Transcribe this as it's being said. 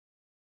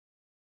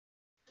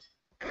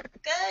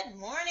Good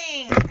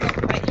morning.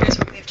 Right, here's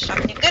what we have to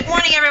talk to. Good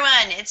morning, everyone.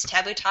 It's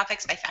Taboo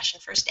Topics by Fashion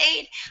First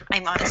Aid.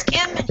 I'm Honest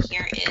Kim, and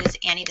here is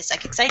Annie, the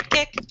psychic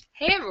sidekick.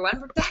 Hey everyone,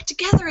 we're back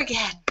together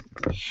again.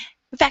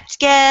 We're back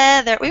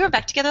together. We were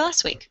back together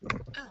last week.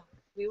 Oh,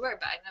 we were,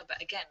 but I know, but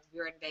again,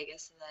 we were in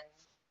Vegas and then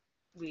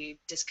we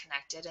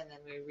disconnected and then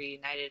we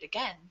reunited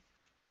again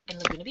in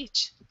Laguna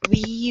Beach.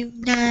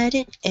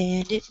 Reunited,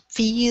 and it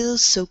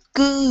feels so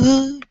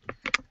good.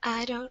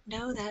 I don't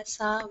know that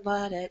song,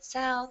 but it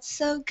sounds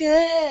so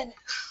good.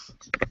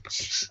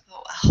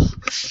 Oh, well,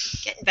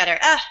 getting better.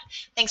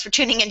 Thanks for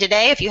tuning in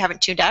today. If you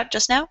haven't tuned out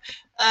just now,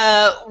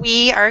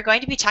 we are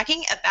going to be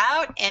talking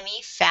about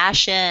Emmy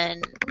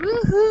fashion.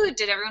 Woohoo!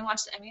 Did everyone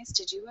watch the Emmys?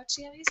 Did you watch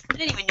the Emmys? I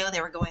didn't even know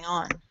they were going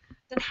on.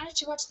 Then how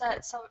did you watch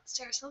that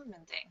Sarah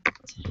Silverman thing?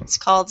 It's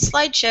called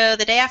Slideshow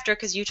the day after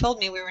because you told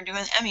me we were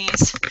doing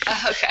Emmys.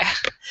 Okay.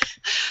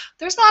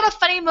 There's a lot of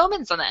funny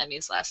moments on the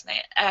Emmys last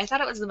night. I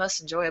thought it was the most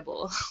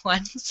enjoyable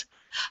ones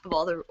of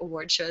all the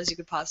award shows you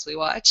could possibly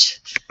watch.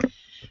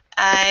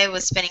 I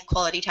was spending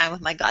quality time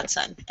with my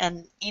godson,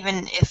 and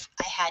even if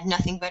I had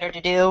nothing better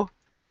to do,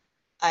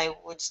 I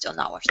would still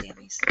not watch the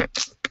Emmys.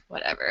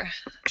 Whatever.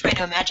 I'm trying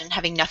to imagine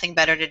having nothing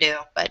better to do,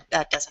 but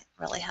that doesn't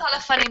really A happen. lot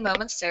of funny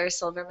moments. Sarah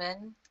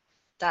Silverman,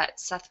 that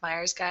Seth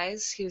Meyers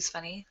guys, he was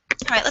funny.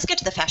 All right, let's get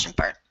to the fashion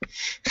part.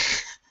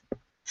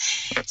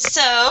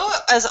 So,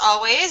 as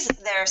always,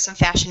 there are some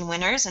fashion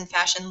winners and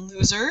fashion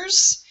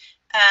losers.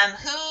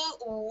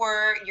 Who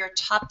were your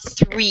top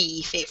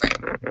 3 favorite?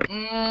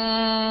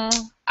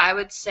 I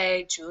would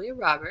say Julia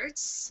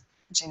Roberts,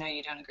 which I know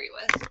you don't agree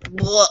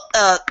with. Well,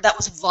 that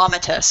was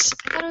vomitous.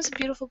 I thought it was a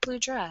beautiful blue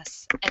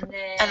dress.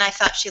 And I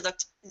thought she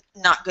looked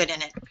not good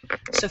in it.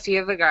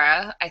 Sofia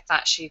Vergara, I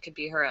thought she could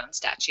be her own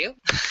statue.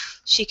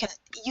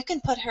 You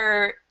can put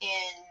her in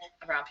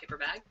A brown paper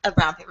bag. a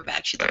brown paper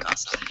bag. She'd look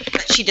awesome.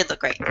 But she did look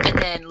great. And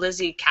then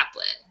Lizzie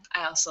Kaplan.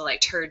 I also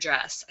liked her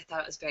dress. I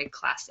thought it was very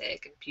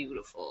classic and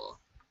beautiful.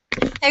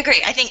 I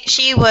agree. I think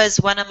she was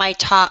one of my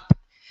top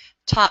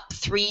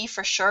 3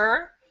 for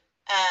sure.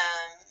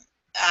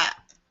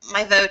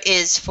 My vote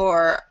is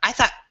for, I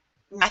thought,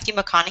 Matthew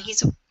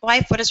McConaughey's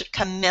wife. What is it?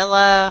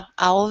 Camilla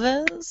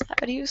Alves?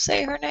 How do you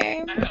say her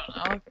name? I don't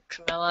know.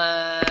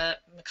 Camilla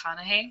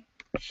McConaughey?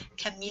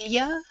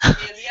 Camellia?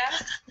 Camellia.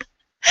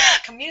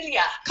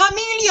 Camellia!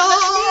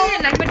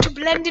 And I'm going to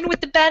blend in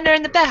with the banner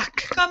in the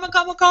back. Camellia.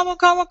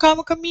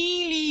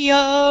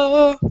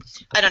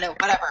 I don't know,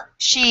 whatever.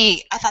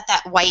 I thought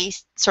that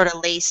white sort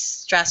of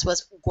lace dress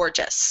was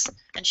gorgeous,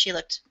 and she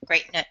looked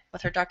great in it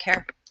with her dark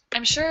hair.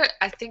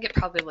 I think it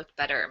probably looked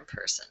better in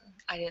person.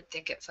 I didn't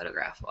think it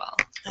photographed well.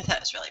 I thought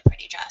it was a really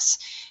pretty dress.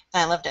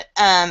 I loved it.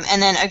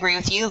 And then agree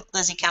with you,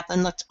 Lizzie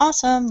Kaplan looked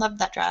awesome. Loved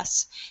that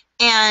dress.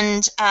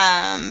 And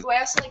I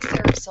also like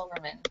Sarah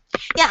Silverman.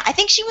 Yeah, I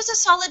think she was a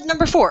solid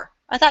number 4.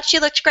 I thought she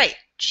looked great.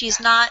 She's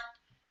not.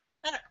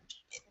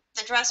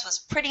 The dress was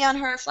pretty on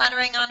her,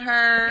 flattering on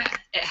her. Yeah,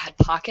 it had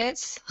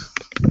pockets.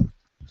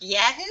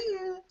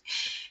 Yahoo!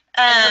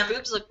 And her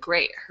boobs looked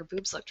great. Her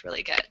boobs looked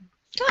really good.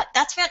 Good.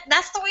 That's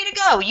the way to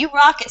go. You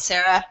rock it,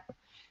 Sarah.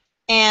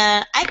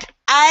 And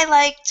I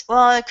liked. Well,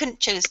 I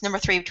couldn't choose number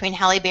 3 between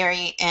Halle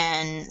Berry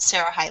and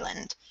Sarah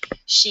Hyland.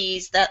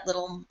 She's that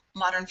little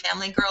Modern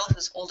Family girl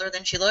who's older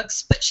than she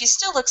looks, but she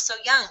still looks so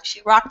young.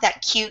 She rocked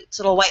that cute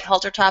little white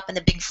halter top and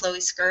the big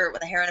flowy skirt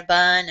with a hair in a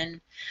bun,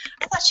 and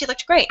I thought she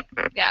looked great.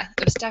 Yeah,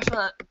 it was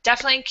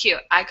definitely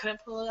cute. I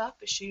couldn't pull it off,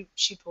 but she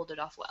pulled it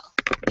off well.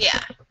 Yeah.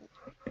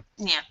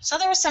 So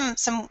there were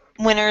some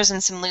winners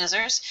and some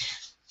losers.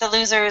 The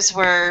losers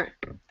were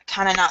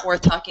kind of not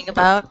worth talking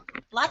about.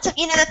 Lots of,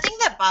 the thing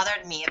that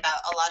bothered me about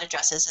a lot of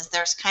dresses is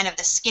there's kind of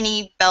the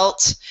skinny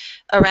belt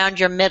around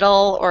your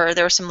middle, or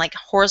there were some like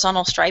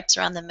horizontal stripes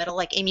around the middle,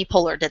 like Amy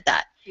Poehler did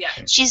that. Yeah.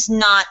 She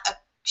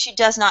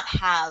does not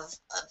have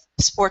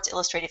a Sports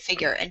Illustrated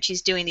figure, and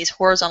she's doing these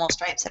horizontal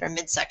stripes that are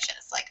midsection.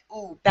 It's like,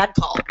 ooh, bad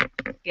call.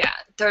 Yeah,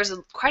 there's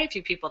quite a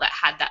few people that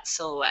had that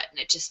silhouette, and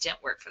it just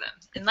didn't work for them.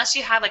 Unless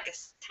you have like a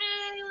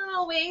tiny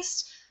little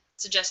waist,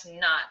 suggest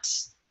not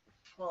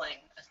pulling.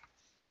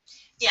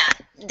 Yeah,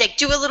 they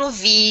do a little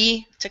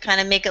V to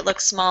kind of make it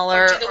look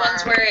smaller. Or do the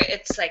ones where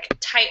it's like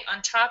tight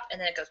on top and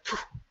then it goes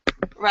poof.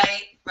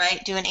 Right.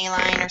 Do an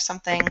A-line or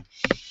something.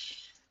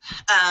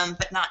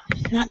 But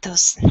not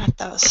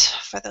those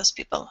for those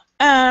people.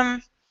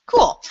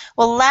 Cool.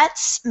 Well,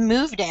 let's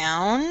move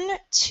down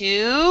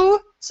to.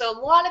 So a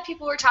lot of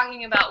people were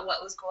talking about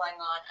what was going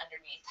on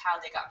underneath, how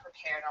they got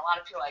prepared. And a lot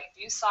of people were like,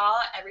 if you saw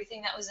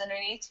everything that was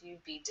underneath,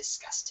 you'd be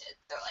disgusted.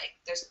 They're like,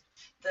 there's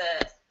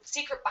the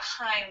secret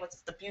behind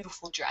what's the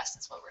beautiful dress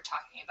is what we're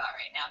talking about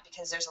right now,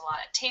 because there's a lot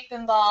of tape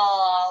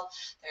involved,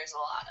 there's a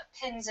lot of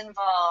pins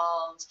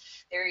involved.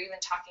 They're even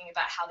talking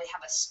about how they have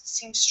a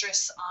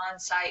seamstress on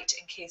site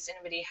in case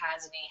anybody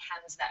has any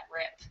hems that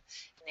rip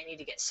and they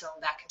need to get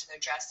sewn back into their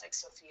dress, like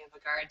Sofia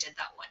Vergara did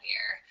that one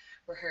year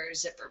where her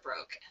zipper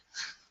broke.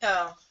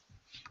 Oh,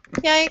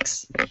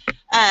 yikes.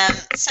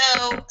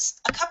 So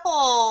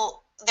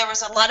there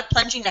was a lot of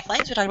plunging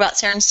necklines. We talked about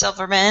Sarah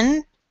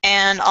Silverman.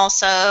 And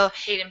also,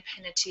 Hayden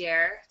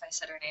Panettiere, if I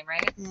said her name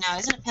right. no,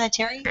 isn't it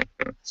Panettiere?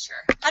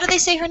 Sure. How do they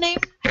say her name?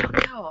 I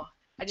don't know.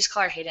 I just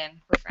call her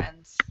Hayden. We're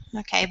friends.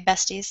 Okay,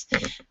 besties.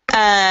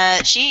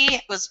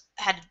 She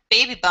had a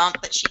baby bump,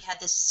 but she had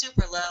this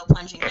super low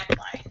plunging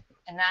neckline.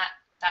 And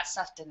that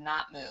stuff did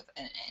not move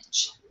an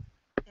inch.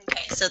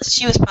 Okay, so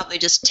she was probably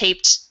just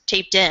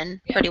taped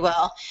in pretty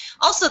well.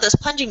 Also, those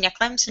plunging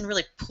necklines can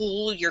really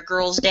pull your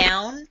girls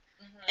down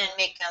and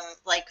make them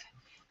like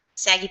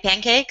saggy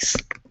pancakes.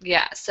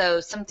 Yeah,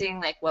 so something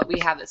like what we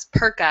have is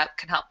Perk Up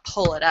can help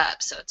pull it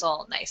up so it's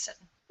all nice and...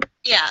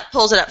 Yeah, it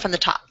pulls it up from the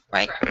top,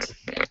 right? Correct.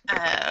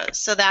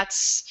 So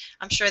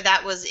I'm sure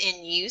that was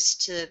in use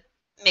to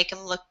make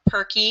them look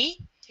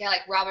perky. Yeah,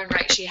 like Robin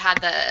Wright, she had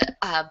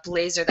the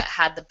blazer that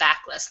had the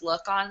backless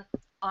look on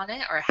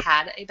it, or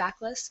had a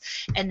backless,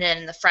 and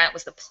then the front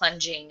was the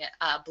plunging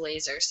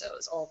blazer, so it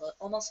was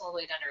almost all the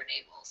way down her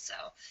navel. So,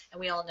 and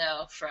we all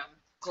know from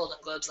Golden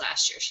Globes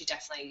last year, she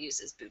definitely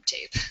uses boob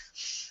tape.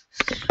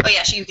 Oh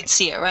yeah, so you could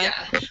see it, right?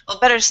 Yeah. Well,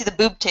 better to see the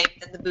boob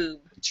tape than the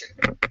boob.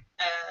 True.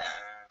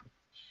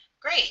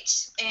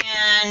 Great,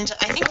 and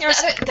I think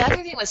the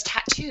other thing was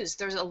tattoos.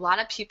 There's a lot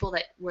of people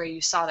where you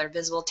saw their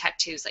visible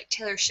tattoos, like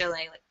Taylor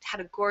Schilling,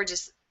 had a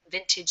gorgeous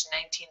vintage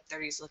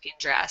 1930s looking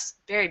dress,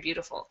 very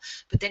beautiful.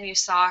 But then you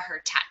saw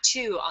her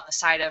tattoo on the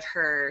side of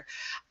her,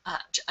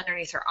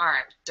 underneath her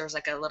arm. There was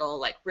like a little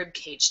like rib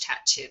cage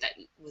tattoo that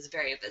was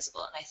very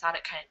visible, and I thought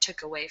it kind of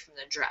took away from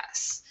the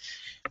dress.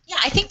 Yeah,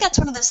 I think that's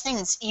one of those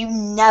things you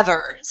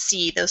never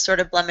see those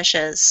sort of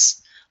blemishes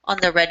on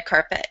the red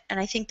carpet, and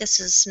I think this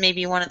is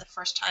maybe one of the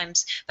first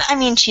times. But I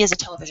mean, she is a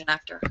television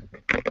actor.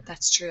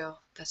 That's true.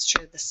 That's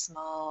true. The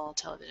small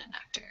television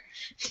actor.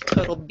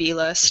 Total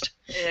B-list.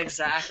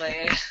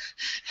 Exactly.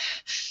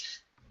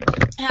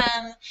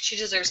 She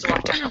deserves to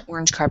walk down an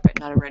orange carpet,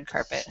 not a red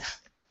carpet.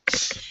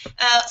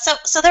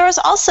 So there was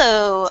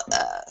also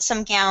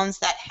some gowns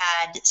that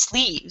had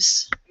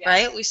sleeves,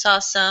 right? We saw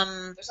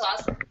some. There's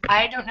lots.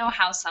 I don't know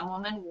how some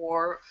women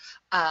wore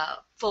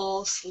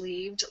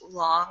full-sleeved,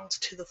 long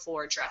to the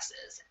floor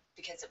dresses,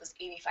 because it was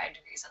 85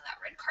 degrees on that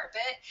red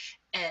carpet,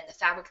 and the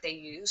fabric they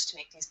use to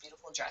make these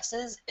beautiful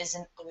dresses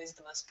isn't always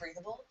the most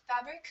breathable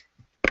fabric.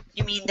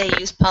 You mean they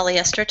use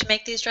polyester to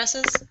make these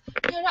dresses?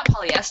 No, not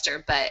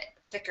polyester, but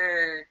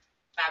thicker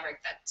fabric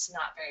that's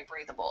not very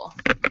breathable.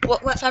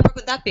 What fabric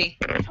would that be?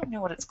 I don't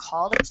know what it's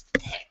called. It's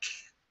thick.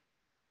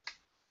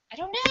 I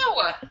don't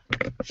know.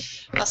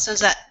 Well, so is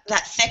that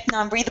thick,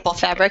 non-breathable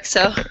fabric,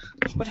 so...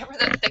 Whatever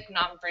the thick,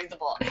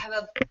 non-breathable. I have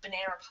a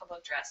Banana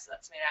Republic dress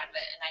that's made out of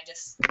it,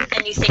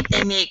 and And you think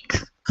they make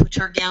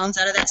couture gowns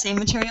out of that same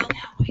material?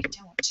 No, I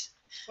don't.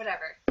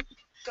 Whatever.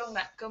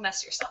 Go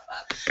mess yourself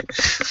up.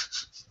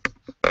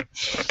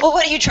 Well,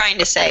 what are you trying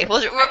to say?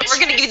 Well, we're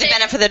going to give you the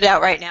benefit of the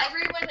doubt right now.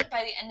 Everyone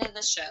by the end of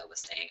the show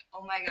was saying,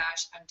 "Oh my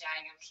gosh, I'm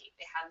dying of heat."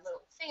 They had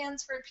little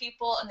fans for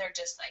people, and they're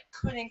just like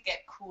couldn't get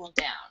cooled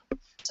down.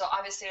 So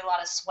obviously a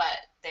lot of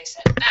sweat. They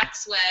said back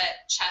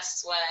sweat,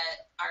 chest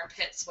sweat,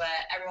 armpit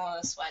sweat. Everyone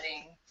was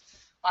sweating.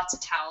 Lots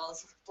of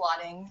towels,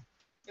 blotting.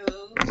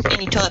 Ooh.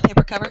 Any toilet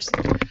paper covers?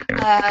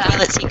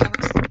 Toilet seat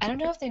covers? I don't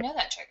know if they know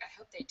that trick. I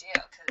hope they do,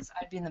 because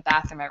I'd be in the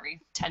bathroom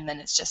every 10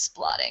 minutes just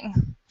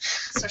blotting,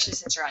 especially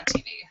since you're on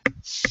TV.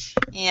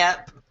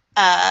 Yep.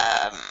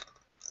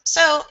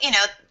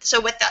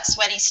 So with that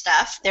sweaty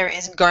stuff, there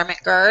is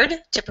garment guard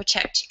to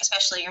protect,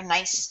 especially your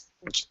nice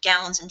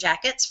gowns and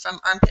jackets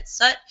from armpit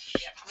soot,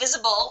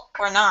 visible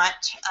or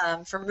not,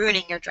 from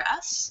ruining your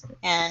dress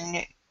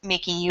and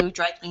making you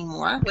dry clean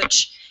more,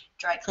 which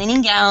dry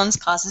cleaning gowns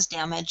causes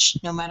damage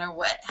no matter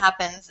what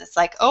happens. It's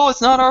like, oh,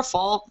 it's not our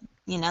fault.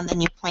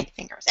 Then you point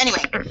fingers.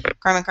 Anyway,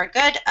 garment guard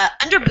good.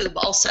 Under boob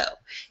also.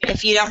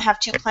 If you don't have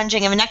too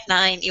plunging of a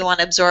neckline, you want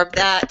to absorb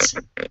that.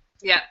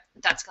 Yeah,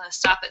 that's going to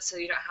stop it so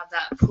you don't have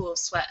that pool of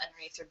sweat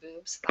underneath your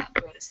boobs. That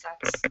really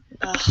sucks.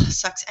 Ugh,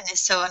 sucks, and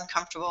it's so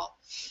uncomfortable.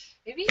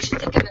 Maybe you should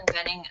think of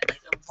inventing like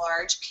a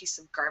large piece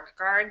of garment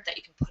guard that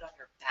you can put on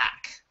your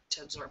back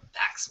to absorb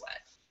back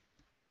sweat.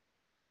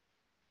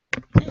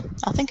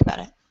 I'll think about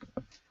it.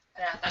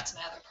 Yeah, that's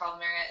my other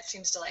problem area. It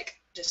seems to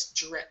like just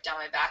drip down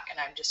my back, and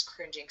I'm just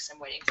cringing because I'm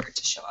waiting for it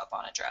to show up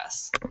on a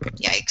dress.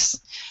 Yikes.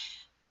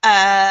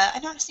 I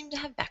don't seem to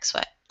have back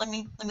sweat. Let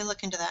me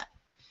look into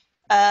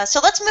that. So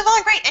let's move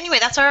on. Great. Anyway,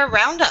 that's our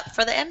roundup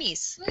for the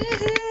Emmys.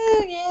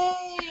 Woohoo!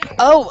 Yay!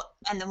 Oh,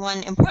 and the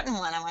one important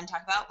one I want to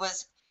talk about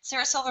was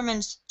Sarah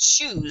Silverman's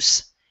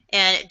shoes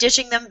and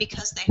ditching them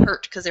because they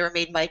hurt because they were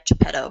made by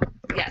Geppetto.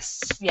 Yes.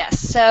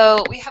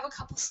 So we have a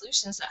couple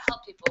solutions that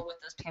help people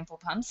with those painful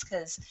pumps,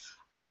 because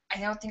I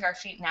don't think our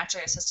feet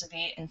naturally are supposed to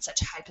be in such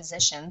high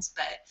positions,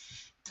 but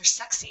they're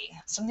sexy.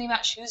 Something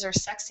about shoes are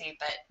sexy,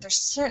 but there's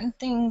certain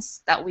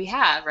things that we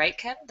have, right,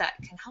 Kim, that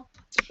can help.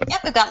 Yeah,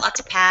 we've got lots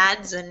of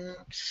pads and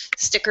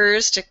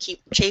stickers to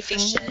keep chafing.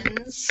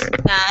 Cushions.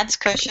 Pads,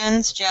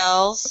 cushions,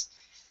 gels.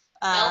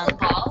 Bell the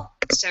ball,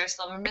 Sarah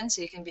Silverman,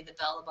 so you can be the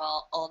bell the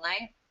ball all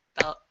night.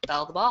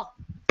 Bell the ball.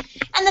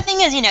 And the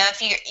thing is,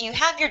 if you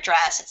have your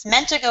dress, it's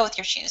meant to go with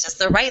your shoes. It's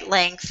the right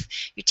length.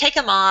 You take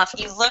them off,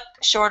 you look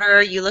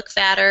shorter, you look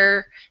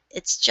fatter.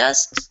 It's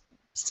just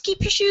Just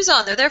keep your shoes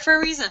on. They're there for a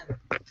reason.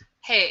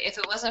 Hey, if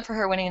it wasn't for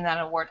her winning that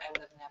award, I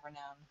would have never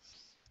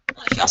known.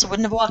 Well, she also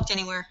wouldn't have walked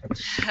anywhere.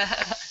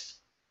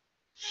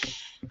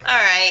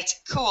 All right,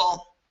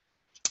 cool.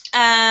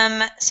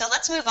 So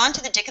let's move on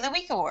to the Dick of the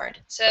Week award.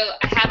 So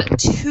I have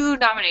 2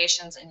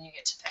 nominations, and you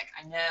get to pick.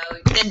 I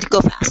know. Then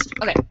go fast.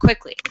 Okay,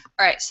 quickly.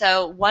 All right,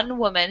 so one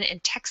woman in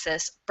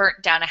Texas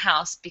burnt down a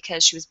house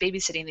because she was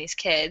babysitting these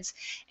kids,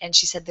 and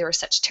she said they were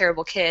such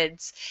terrible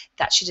kids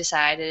that she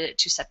decided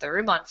to set their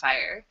room on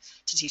fire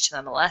to teach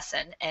them a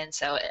lesson, and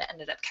so it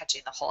ended up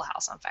catching the whole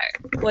house on fire.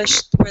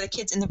 Were the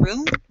kids in the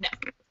room? No,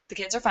 the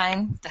kids are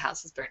fine. The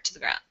house is burnt to the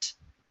ground.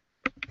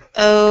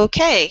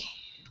 Okay.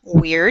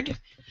 Weird.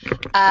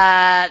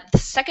 The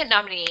second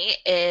nominee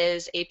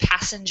is a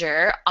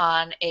passenger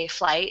on a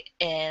flight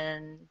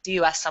in the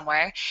U.S.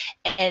 somewhere.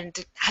 And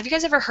have you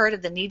guys ever heard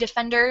of the knee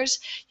defenders?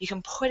 You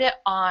can put it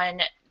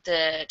on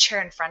the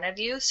chair in front of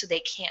you so they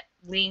can't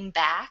lean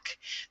back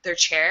their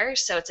chair.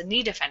 So it's a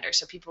knee defender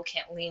so people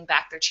can't lean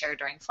back their chair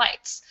during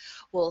flights.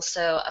 Well,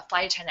 so a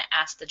flight attendant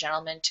asked the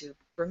gentleman to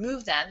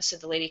remove them so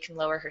the lady can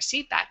lower her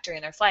seat back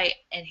during their flight,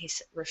 and he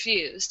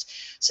refused.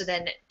 So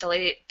then the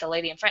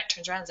lady in front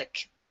turns around and is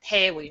like,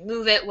 hey, will you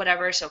move it,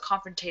 whatever. So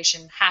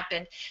confrontation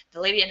happened.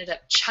 The lady ended up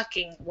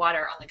chucking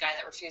water on the guy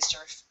that refused to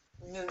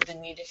remove the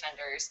knee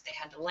defenders. They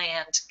had to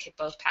land, kick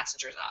both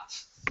passengers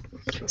off.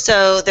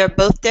 So they're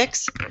both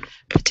dicks?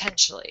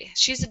 Potentially.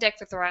 She's a dick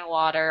for throwing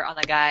water on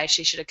the guy.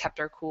 She should have kept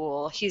her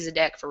cool. He's a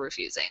dick for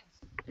refusing.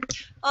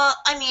 Well,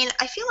 I mean,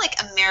 I feel like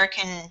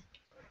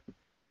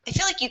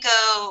you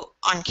go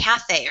on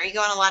Cathay or you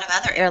go on a lot of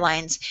other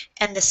airlines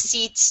and the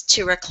seats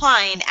to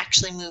recline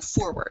actually move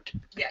forward.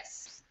 Yes.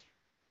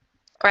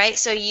 Right?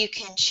 So you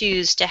can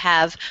choose to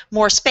have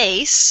more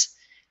space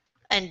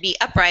and be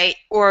upright,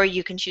 or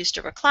you can choose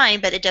to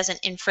recline, but it doesn't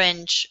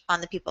infringe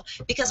on the people.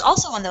 Because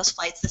also on those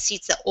flights,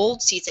 the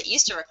old seats that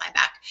used to recline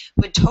back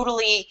would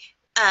totally,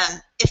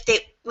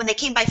 when they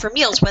came by for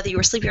meals, whether you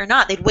were sleepy or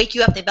not, they'd wake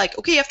you up. They'd be like,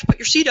 okay, you have to put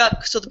your seat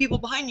up so the people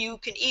behind you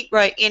can eat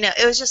right. You know,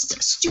 it was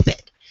just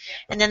stupid.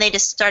 And then they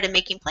just started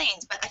making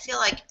planes. But I feel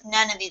like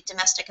none of the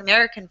domestic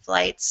American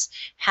flights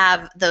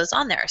have those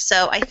on there.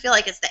 So I feel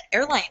like it's the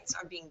airlines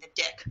are being the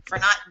dick for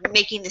not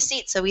making the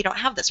seats so we don't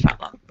have this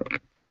problem.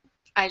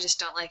 I just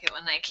don't like it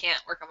when I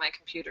can't work on my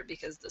computer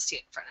because the seat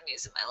in front of me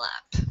is in my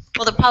lap.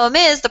 Well, the problem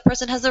is the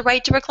person has the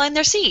right to recline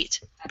their seat.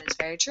 That is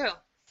very true.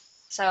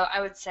 So I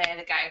would say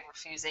the guy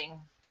refusing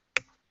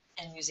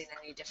and using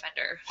the knee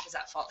defender is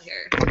at fault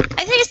here.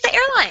 I think it's the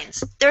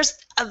airlines.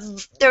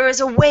 There is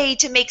a way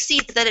to make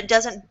seats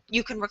that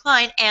you can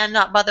recline and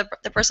not bother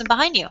the person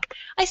behind you.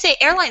 I say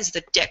airlines are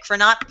the dick for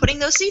not putting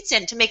those seats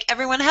in to make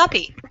everyone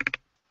happy.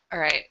 All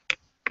right.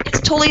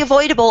 It's totally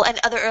avoidable, and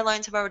other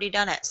airlines have already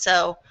done it.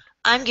 So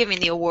I'm giving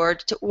the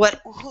award to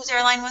whose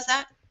airline was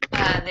that?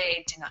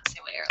 They did not say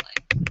what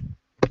airline.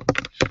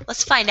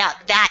 Let's find out.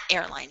 That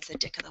airline's the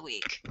dick of the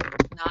week.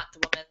 Not the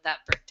woman that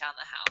burnt down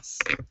the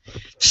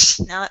house.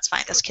 No, that's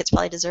fine. Those kids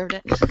probably deserved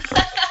it.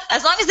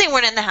 As long as they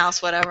weren't in the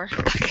house, whatever.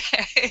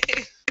 Okay.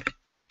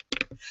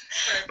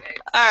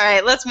 Perfect. All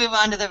right, let's move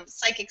on to the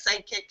Psychic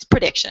Sidekick's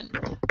prediction.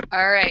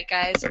 All right,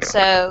 guys.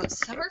 So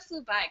summer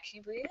flew by. Can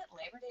you believe it?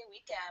 Labor Day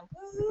weekend.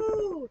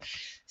 Woohoo!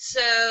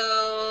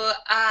 So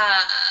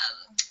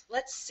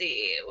let's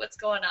see what's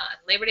going on.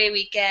 Labor Day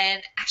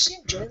weekend. Actually,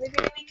 enjoy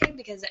Labor Day weekend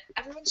because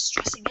everyone's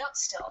stressing out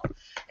still.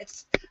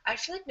 I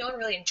feel like no one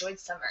really enjoyed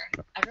summer.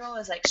 Everyone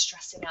was like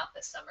stressing out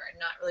this summer and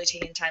not really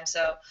taking time.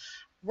 So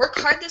work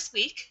hard this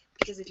week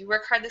because if you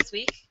work hard this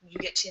week, you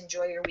get to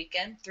enjoy your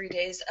weekend. 3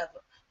 days of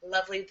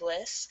lovely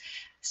bliss.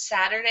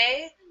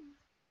 Saturday,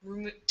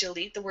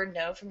 delete the word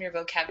no from your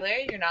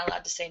vocabulary. You're not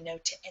allowed to say no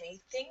to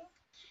anything.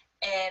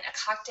 And a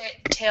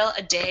cocktail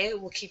a day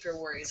will keep your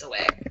worries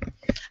away.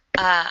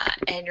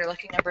 And your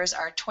lucky numbers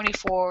are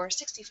 24,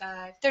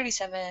 65,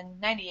 37,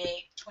 98,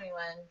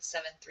 21,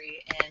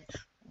 73, and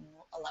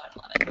 11,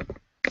 11.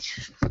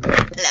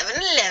 11,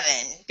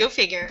 11. Go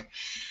figure.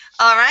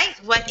 All right,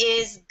 what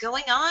is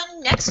going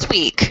on next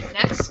week?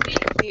 Next week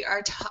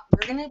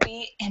we're going to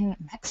be in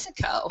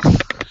Mexico.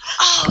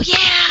 Oh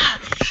yeah,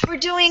 we're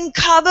doing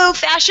Cabo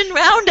Fashion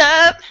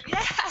Roundup.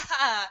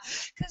 Yeah,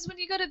 because when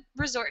you go to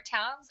resort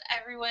towns,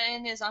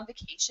 everyone is on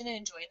vacation and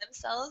enjoying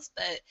themselves,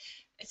 but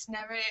it's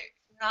not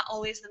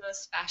always the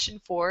most fashion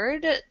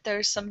forward.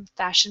 There's some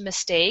fashion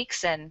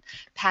mistakes and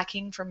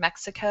packing from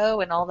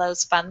Mexico and all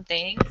those fun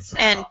things. So.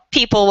 And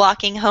people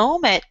walking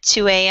home at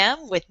 2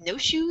 a.m. with no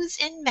shoes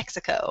in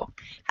Mexico.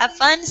 Have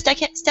fun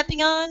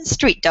stepping on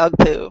street dog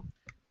poo.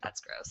 That's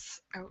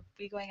gross. Are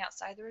we going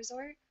outside the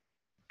resort?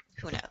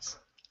 Who knows?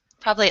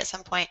 Probably at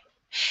some point.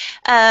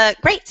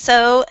 Great.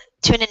 So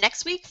tune in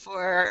next week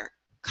for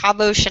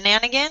Cabo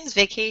Shenanigans,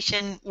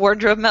 Vacation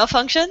Wardrobe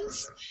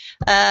Malfunctions.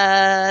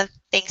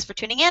 Thanks for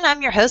tuning in.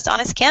 I'm your host,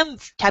 Honest Kim,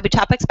 Taboo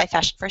Topics by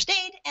Fashion First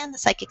Aid, and the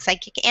Psychic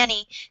Sidekick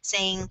Annie,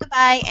 saying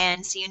goodbye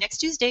and see you next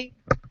Tuesday.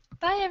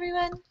 Bye,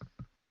 everyone.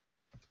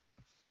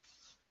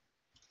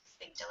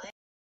 Big delay.